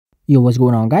Yo, what's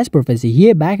going on, guys? Professor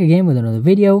here, back again with another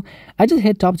video. I just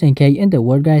hit top 10k in the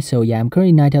world, guys. So yeah, I'm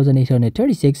currently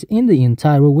 9,836 in the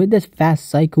entire world with this fast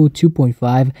cycle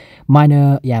 2.5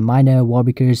 minor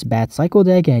Warbreakers bad cycle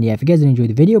deck. And yeah, if you guys did enjoy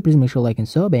the video, please make sure to like and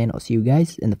sub, and I'll see you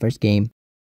guys in the first game.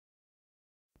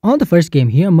 On the first game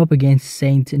here, I'm up against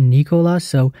Saint Nicholas.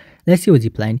 So let's see what's he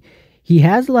playing. He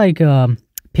has like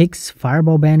Pix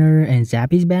Fireball banner and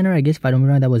Zappy's banner. I guess if I don't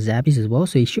remember, that was Zappy's as well.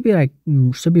 So he should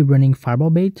be running Fireball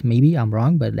bait. Maybe I'm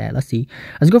wrong, but let's see.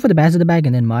 Let's go for the bats at the back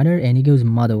and then Mother, and he goes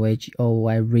Mother Witch. Oh,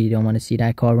 I really don't want to see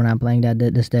that card when I'm playing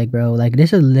this deck, bro. Like,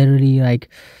 this is literally like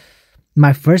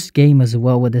my first game as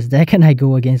well with this deck, and I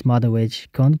go against Mother Witch.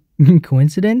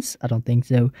 Coincidence? I don't think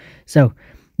so. So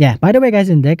yeah, by the way, guys,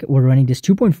 in deck, we're running this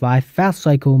 2.5 fast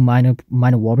cycle minor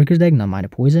Warbreakers deck, not minor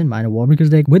poison, minor Warbreakers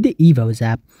deck with the Evo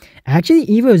Zap. Actually,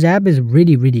 Evo Zap is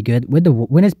really good with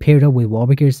when it's paired up with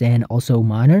Warbreakers and also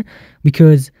minor,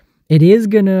 because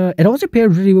it also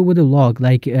pairs really well with the log.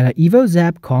 Like Evo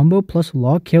Zap combo plus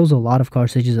log kills a lot of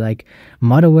cards such as like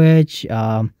Mother Witch,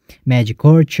 Magic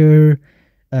Archer.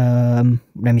 Let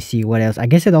me see what else. I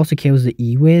guess it also kills the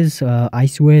E-Wiz,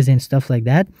 Ice Wiz, and stuff like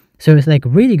that. So it's like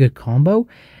really good combo.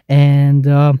 And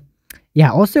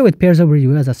yeah, also it pairs up really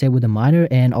well, as I said, with the minor.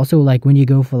 And also, like, when you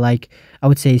go for, like, I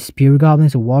would say Spirit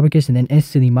Goblins or Warbreakers and then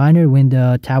instantly minor when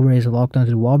the tower is locked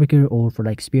onto the Warbreaker, or for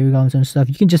like Spirit Goblins and stuff,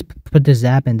 you can just put the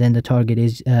zap and then the target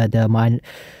is why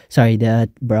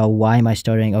am I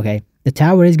stuttering? Okay, the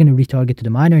tower is going to retarget to the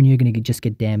minor and you're going to just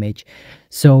get damage.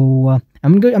 So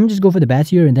I'm just go for the bats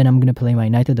here, and then I'm going to play my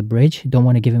Knight of the Bridge. Don't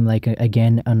want to give him like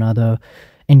again another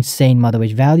insane Mother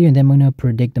Witch value, and then I'm going to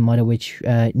predict the Mother Witch,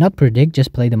 not predict,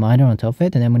 just play the minor on top of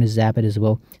it, and then I'm going to zap it as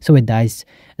well, so it dies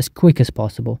as quick as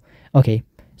possible. Okay,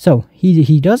 so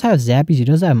he does have Zappies, he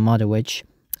does have Mother Witch,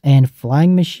 and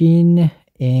Flying Machine,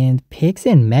 and Pix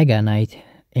and Mega Knight.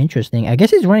 Interesting. I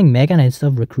guess he's running Mega Knight instead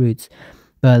of Recruits,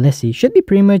 but let's see. Should be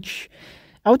pretty much,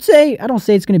 I would say, I don't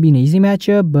say it's going to be an easy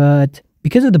matchup, but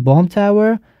because of the Bomb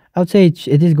Tower, I would say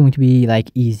it is going to be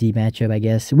like easy matchup, I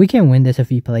guess. We can win this if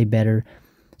we play better.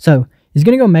 So he's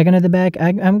gonna go Mega Knight at the back.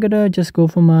 I'm gonna just go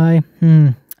for my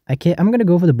I'm gonna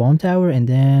go for the Bomb Tower, and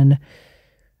then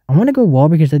I want to go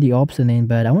Warbreakers at the opposite lane,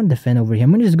 but I want to defend over here. I'm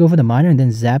gonna just go for the minor and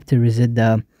then zap to reset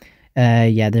the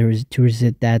to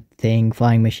reset that thing,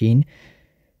 Flying Machine.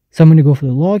 So I'm gonna go for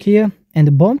the log here, and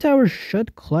the Bomb Tower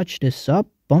should clutch this up.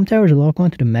 Bomb Tower is locked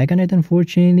onto the Mega Knight,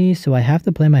 unfortunately, so I have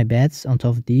to play my bets on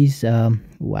top of these.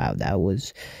 Wow, that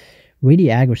was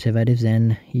really aggressive at his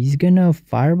end. He's gonna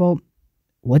Fireball.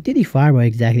 What did he fireball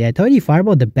exactly? I thought he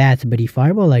fireballed the bats, but he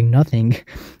fireballed like nothing.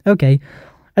 Okay,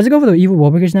 let's go for the evil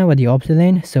Warbreakers now at the opposite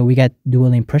lane. So we got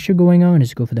dual lane pressure going on.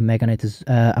 Let's go for the Mega Knight,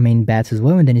 bats as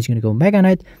well, and then he's gonna go Mega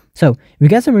Knight. So we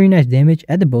got some really nice damage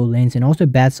at the both lanes, and also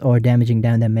bats are damaging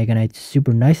down that Mega Knight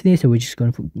super nicely. So we're just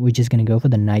gonna go for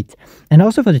the Knight, and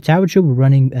also for the Tower Troop we're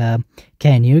running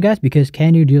Cannoneer, guys, because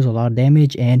Cannoneer deals a lot of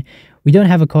damage, and we don't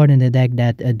have a card in the deck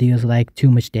that deals like too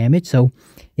much damage. So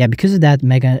yeah, because of that,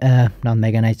 the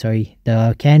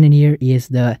Cannoneer is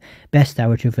the best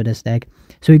Tower Troop for this deck.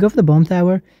 So we go for the Bomb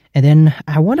Tower, and then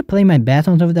I want to play my bats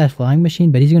on top of that Flying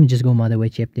Machine, but he's going to just go Mother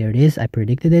Witch. Yep, there it is. I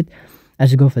predicted it. I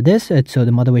should go for this. So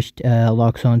the Mother Witch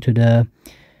locks onto the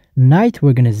Knight.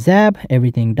 We're going to zap.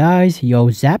 Everything dies.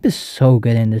 Yo, zap is so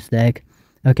good in this deck.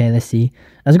 Okay, let's see.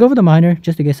 Let's go for the minor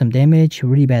just to get some damage.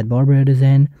 Really bad Barber at his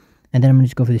end. And then I'm going to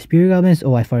just go for the Spirit Goblins.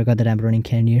 Oh, I forgot that I'm running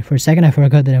Cannoneer. For a second, I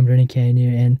forgot that I'm running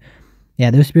Cannoneer. And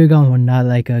yeah, those Spirit Goblins were not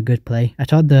like a good play. I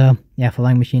thought the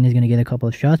Flying Machine is going to get a couple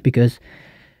of shots, because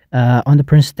on the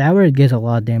Prince Tower, it gets a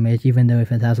lot of damage, even though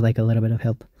if it has like a little bit of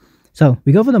health. So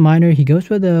we go for the minor. He goes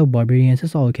for the Barbarians.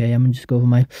 It's all okay. I'm going to just go for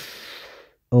my...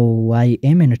 Oh,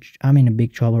 I'm in a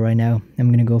big trouble right now. I'm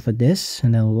going to go for this.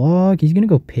 And then log. He's going to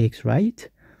go Pix, right?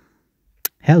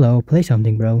 Hello. Play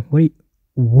something, bro.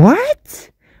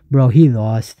 What? Bro, he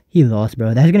lost. He lost,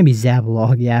 bro. That's gonna be zap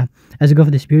log, yeah. Let's go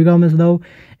for the Spirit Goblins though,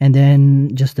 and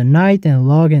then just a Knight and a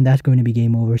log, and that's going to be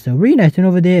game over. So really nice turn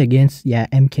over there against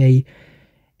MK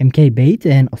Bait,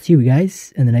 and I'll see you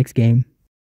guys in the next game.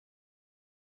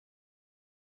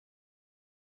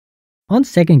 On the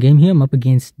second game here, I'm up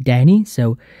against Danny.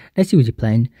 So let's see what you're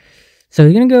playing. So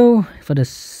you're gonna go for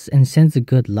this, and sense of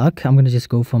good luck, I'm gonna just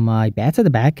go for my bats at the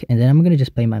back, and then I'm gonna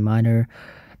just play my minor.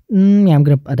 Yeah, I'm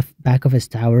gonna at the back of his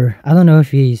tower. I don't know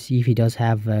if he does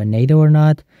have NATO or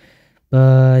not,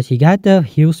 but he got the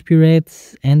Heal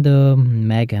Spirits and the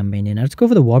Mega Minion. Now let's go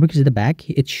for the Warbreakers at the back.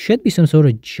 It should be some sort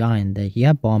of giant. He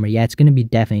got Bomber. Yeah, it's gonna be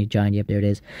definitely giant. Yep, there it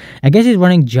is. I guess he's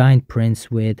running Giant Prince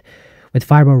with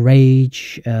Fireball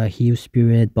Rage, Heal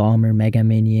Spirit, Bomber, Mega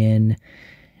Minion,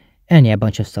 and yeah, a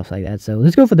bunch of stuff like that. So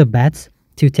let's go for the bats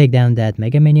to take down that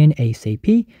Mega Minion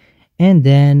ASAP. And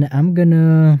then I'm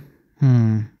gonna...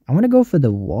 I want to go for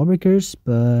the Wall Breakers,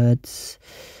 but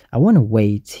I want to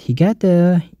wait. He got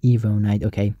the Evo Knight.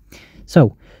 Okay.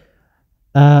 So,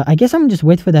 I guess I'm just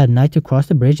wait for that Knight to cross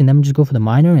the bridge, and then just go for the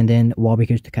Miner, and then Wall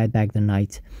Breakers to kite back the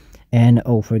Knight. And,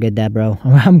 oh, forget that, bro.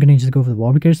 I'm going to just go for the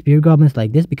Wall Breakers, Spear Goblins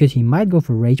like this, because he might go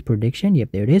for Rage Prediction.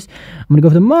 Yep, there it is. I'm going to go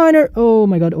for the Miner. Oh,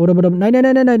 my God.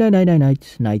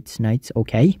 Knights.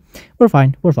 Okay. We're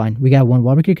fine. We got one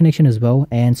Wall Breaker connection as well,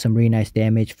 and some really nice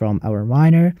damage from our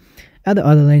Miner at the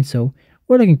other lane, so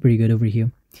we're looking pretty good over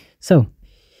here. So,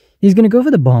 he's going to go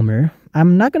for the Bomber.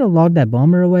 I'm not going to log that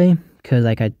Bomber away, because,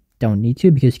 like, I don't need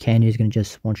to, because Candy is going to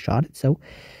just one-shot it, so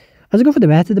I'll go for the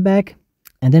Bats at the back.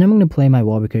 And then I'm going to play my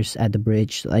Wall Breakers at the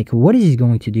bridge. Like, what is he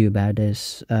going to do about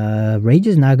this? Rage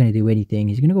is not going to do anything.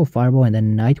 He's going to go Fireball and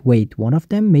then Knight. Wait, one of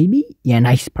them, maybe? Yeah,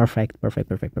 nice. Perfect.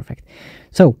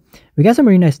 So, we got some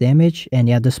really nice damage. And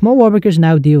yeah, the small Wall Breakers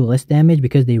now deal less damage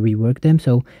because they reworked them.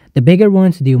 So, the bigger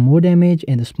ones deal more damage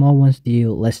and the small ones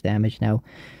deal less damage now.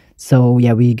 So,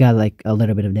 yeah, we got like a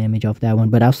little bit of damage off that one.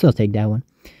 But I'll still take that one.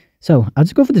 So, I'll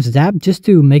just go for the Zap just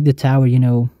to make the tower, you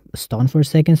know, stun for a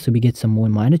second so we get some more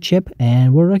Miner chip,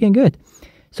 and we're looking good.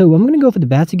 So I'm gonna go for the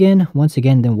Bats again, once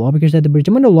again, then Wall Breakers at the bridge.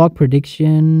 I'm gonna log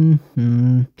prediction.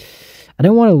 I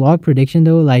don't want to log prediction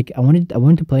though. Like I wanted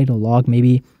to play the log.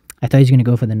 Maybe I thought he's gonna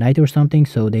go for the Knight or something,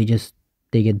 so they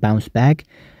get bounced back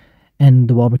and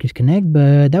the Wall Breakers connect,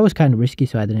 but that was kind of risky,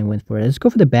 so I didn't went for it. Let's go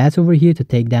for the Bats over here to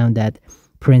take down that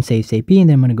Prince ASAP, and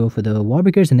then I'm gonna go for the Wall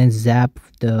Breakers and then zap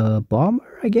the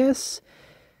Bomber, I guess.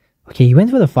 Okay, he went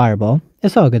for the Fireball.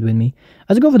 It's all good with me.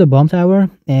 Let's go for the Bomb Tower.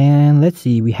 And let's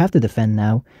see. We have to defend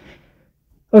now.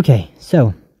 Okay,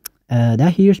 so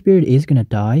that Hero Spirit is going to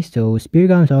die. So Spirit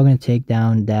Goblins are going to take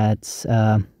down that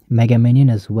Mega Minion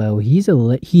as well. He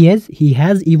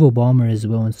has Evil Bomber as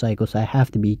well in Cycle, so I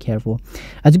have to be careful.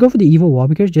 Let's go for the Evil Wall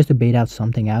Breakers just to bait out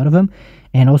something out of him.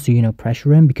 And also, you know,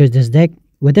 pressure him. Because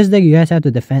with this deck, you guys have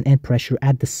to defend and pressure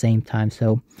at the same time.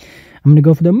 So I'm gonna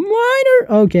go for the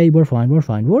Miner. Okay, we're fine.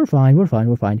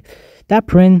 That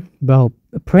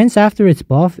Prince after its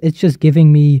buff, it's just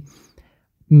giving me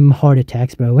heart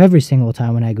attacks, bro, every single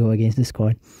time when I go against this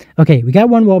card. Okay, we got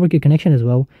one Wall Breaker connection as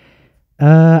well.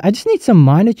 I just need some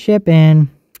Miner chip and,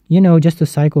 you know, just to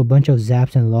cycle a bunch of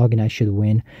zaps and log, and I should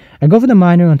win. I go for the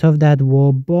Miner on top of that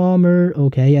Wall Bomber.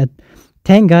 Okay,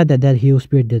 thank God that Heal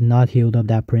Spirit did not heal up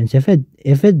that Prince. If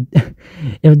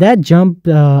that jump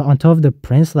on top of the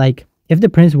Prince, like, if the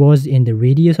Prince was in the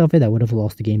radius of it, I would have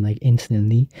lost the game, like,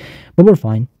 instantly. But we're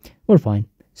fine.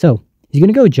 So, he's going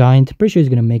to go Giant. Pretty sure he's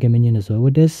going to make a minion as well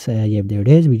with this. Yeah, there it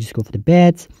is. We just go for the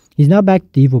Bats. He's not back to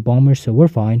the Evil Bomber, so we're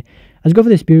fine. Let's go for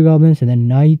the Spirit Goblins, and then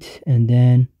Knight, and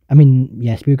then...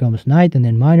 Spirit Goblins, Knight, and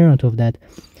then Miner on top of that.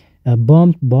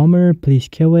 Bomber, please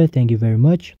kill it. Thank you very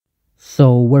much.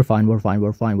 So, we're fine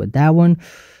with that one.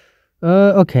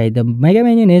 Okay, the Mega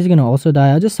Minion is gonna also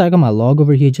die. I'll just cycle my log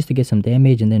over here just to get some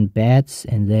damage, and then Bats,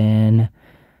 and then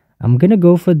I'm gonna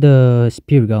go for the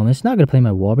Spirit Golem. It's not gonna play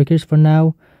my Wall Breakers for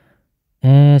now.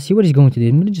 See what he's going to do.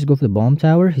 I'm gonna just go for the Bomb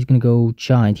Tower. He's gonna go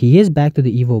Giant. He is back to the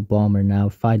Evil Bomber now,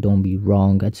 if I don't be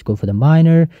wrong. Let's go for the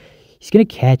Miner. He's gonna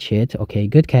catch it. Okay,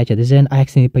 good catch at this end. I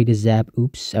accidentally played the Zap.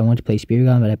 Oops, I wanted to play Spirit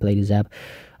Golem, but I played the Zap.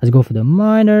 Let's go for the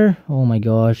Miner. Oh my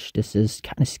gosh, this is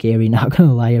kind of scary, not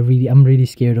gonna lie. I'm really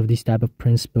scared of these type of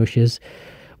Prince pushes.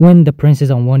 When the Prince is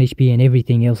on 1 HP and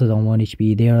everything else is on 1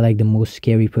 HP, they are like the most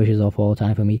scary pushes of all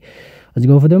time for me. Let's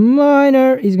go for the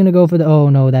Miner. He's gonna go for the... Oh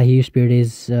no, that Hero Spirit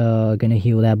is gonna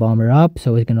heal that Bomber up.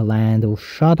 So it's gonna land a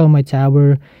shot on my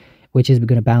tower, which is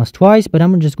gonna bounce twice. But I'm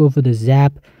gonna just go for the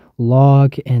Zap,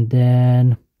 Log, and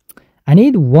then... I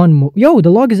need one more... Yo,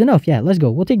 the Log is enough. Yeah, let's go.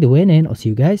 We'll take the win, and I'll see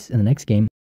you guys in the next game.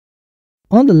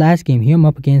 On the last game here, I'm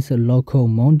up against Loco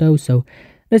Mondo, so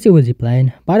let's see what he's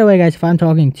playing. By the way, guys, if I'm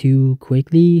talking too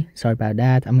quickly, sorry about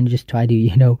that. I'm going to just try to,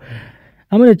 you know,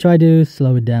 I'm going to try to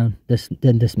slow it down, this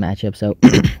matchup, so,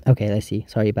 okay, let's see.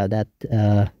 Sorry about that.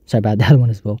 Sorry about that one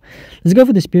as well. Let's go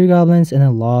for the Spirit Goblins and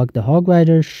then Log. The Hog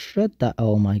Rider, shut that,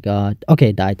 oh my god. Okay,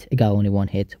 it died. It got only one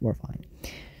hit. We're fine.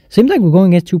 Seems like we're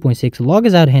going against 2.6. Log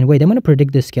is out of hand. Wait, I'm going to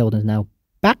predict the Skeletons now.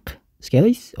 Back.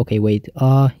 Skellies? Okay, wait.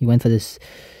 He went for this...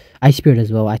 Ice Spirit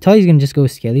as well. I thought he was going to just go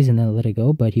with Skellies and then let it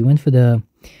go, but he went for the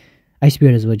Ice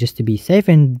Spirit as well just to be safe,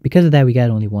 and because of that we got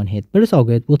only one hit, but it's all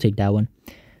good. We'll take that one.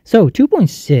 So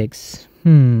 2.6.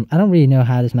 I don't really know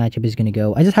how this matchup is going to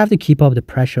go. I just have to keep up the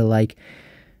pressure, like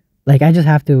I just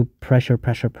have to pressure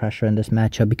in this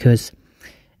matchup, because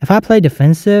if I play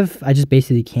defensive, I just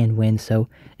basically can't win. So,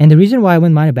 and the reason why I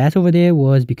went minor bats over there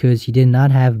was because he did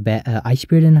not have ice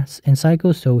spirit in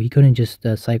cycle, so he couldn't just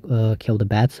kill the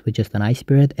bats with just an ice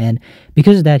spirit. And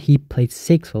because of that, he played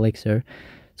 6 elixir.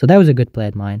 So that was a good play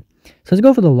at mine. So let's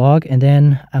go for the log, and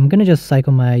then I'm gonna just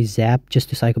cycle my zap just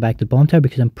to cycle back to bomb tower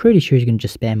because I'm pretty sure he's gonna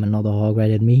just spam another hog right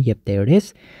at me. Yep, there it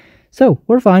is. So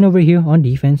we're fine over here on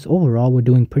defense. Overall, we're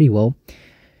doing pretty well.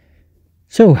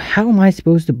 So how am I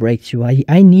supposed to break through?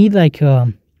 I need like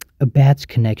a bats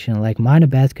connection, like minor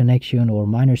bats connection or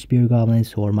minor spear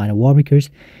goblins or minor warbreakers.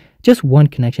 Just one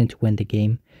connection to win the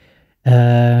game.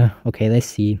 Okay, let's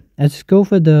see. Let's go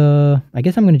for the... I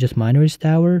guess I'm gonna just minor his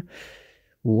tower.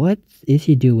 What is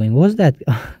he doing? What was that?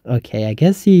 Okay, I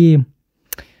guess he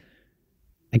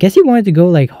wanted to go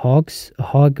like hog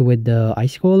with the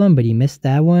ice golem, but he missed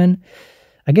that one.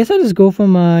 I guess I'll just go for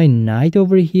my knight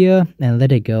over here and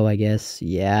let it go, I guess.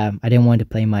 Yeah, I didn't want to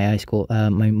play my ice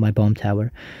golem, my bomb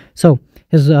tower. So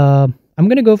I'm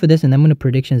gonna go for this, and I'm gonna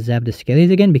prediction zap the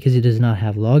skellies again because he does not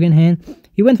have log in hand.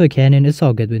 He went for cannon. It's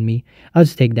all good with me. I'll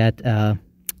just take that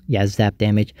yeah, zap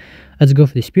damage. Let's go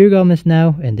for the spear goblins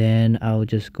now, and then I'll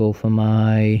just go for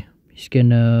my... He's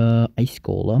gonna ice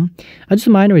golem. I'll just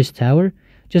minor his tower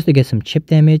just to get some chip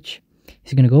damage.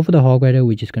 He's gonna go for the hog rider.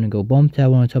 We're just gonna go bomb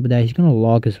tower on top of that. He's gonna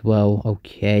log as well.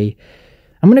 Okay,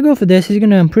 I'm gonna go for this.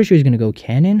 I'm pretty sure he's gonna go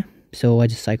cannon. So I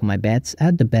just cycle my bats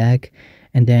at the back,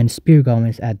 and then spear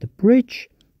goblins at the bridge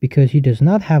because he does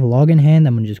not have log in hand.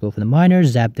 I'm gonna just go for the miner,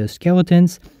 zap those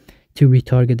skeletons to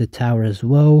retarget the tower as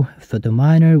well for the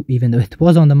miner, even though it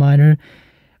was on the miner.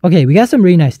 Okay, we got some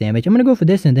really nice damage. I'm gonna go for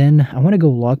this, and then I want to go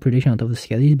log prediction on top of the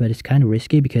skellies, but it's kind of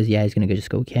risky because, yeah, he's gonna just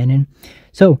go cannon.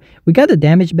 So we got the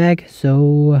damage back,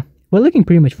 so we're looking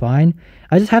pretty much fine.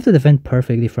 I just have to defend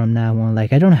perfectly from now on.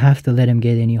 Like, I don't have to let him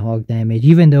get any hog damage,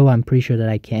 even though I'm pretty sure that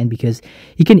I can, because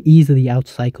he can easily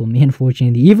outcycle me,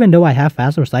 unfortunately, even though I have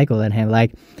faster cycle than him.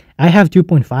 Like, I have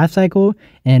 2.5 cycle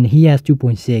and he has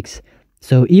 2.6.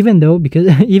 So even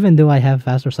though I have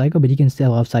faster cycle, but he can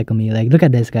still outcycle me. Like, look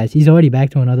at this, guys. He's already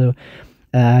back to another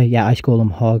yeah, ice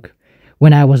golem hog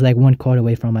when I was like 1 card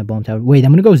away from my bomb tower. Wait,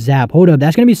 I'm gonna go zap. Hold up,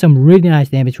 that's gonna be some really nice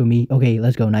damage for me. Okay,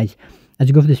 let's go. Nice.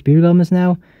 Let's go for the spear goblins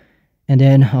now. And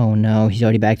then, oh no, he's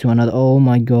already back to another. Oh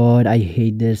my god, I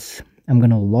hate this. I'm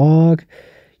gonna log.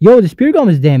 Yo, the spear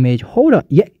goblins damage. Hold up.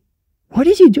 Yeah, what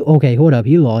did he do? Okay, hold up.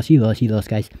 He lost,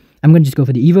 guys. I'm gonna just go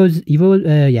for the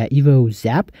Evo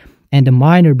zap. And the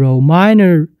miner, bro.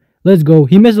 Miner. Let's go.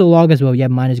 He missed the log as well. Yeah,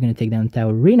 miner's going to take down the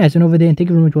tower. Really nice one over there. And thank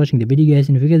you very much for watching the video, guys.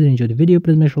 And if you guys enjoyed the video,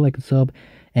 please make sure to like and sub.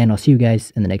 And I'll see you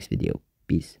guys in the next video.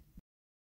 Peace.